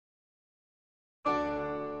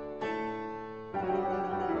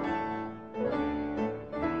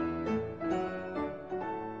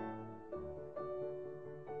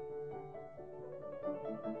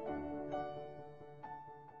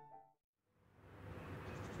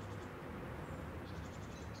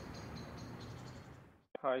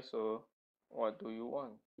Hi sir, what do you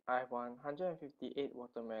want? I want 158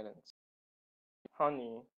 watermelons.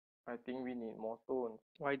 Honey, I think we need more stones.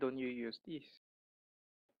 Why don't you use this?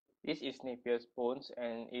 This is Napier's spoons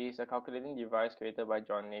and it is a calculating device created by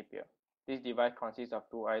John Napier. This device consists of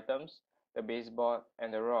two items, the baseboard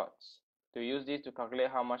and the rods. To use this to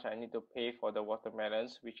calculate how much I need to pay for the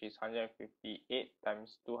watermelons, which is 158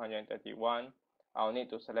 times 231, I'll need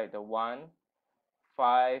to select the 1,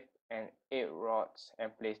 5, and 8 rods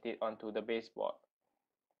and place it onto the baseboard.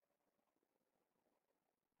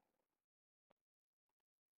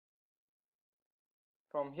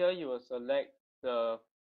 From here, you will select the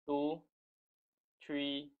 2,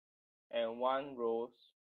 3, and 1 rows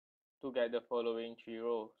to get the following 3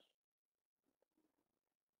 rows.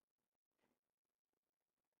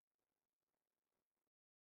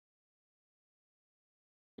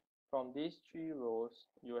 From these 3 rows,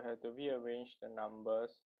 you will have to rearrange the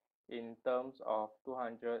numbers in terms of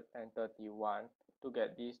 231 to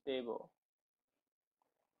get this table.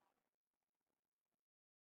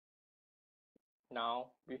 Now,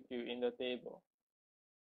 we fill in the table.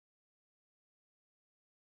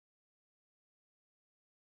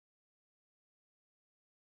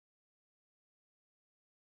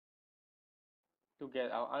 To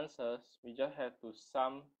get our answers, we just have to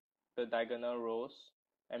sum the diagonal rows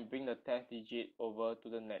and bring the 10th digit over to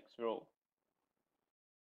the next row.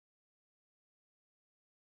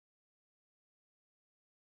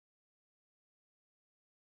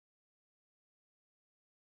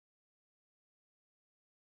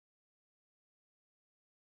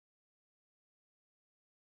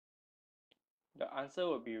 The answer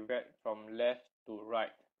will be read from left to right.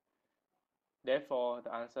 Therefore,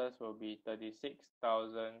 the answers will be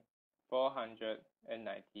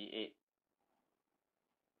 36,498.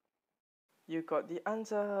 You got the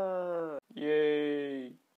answer!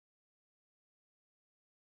 Yay!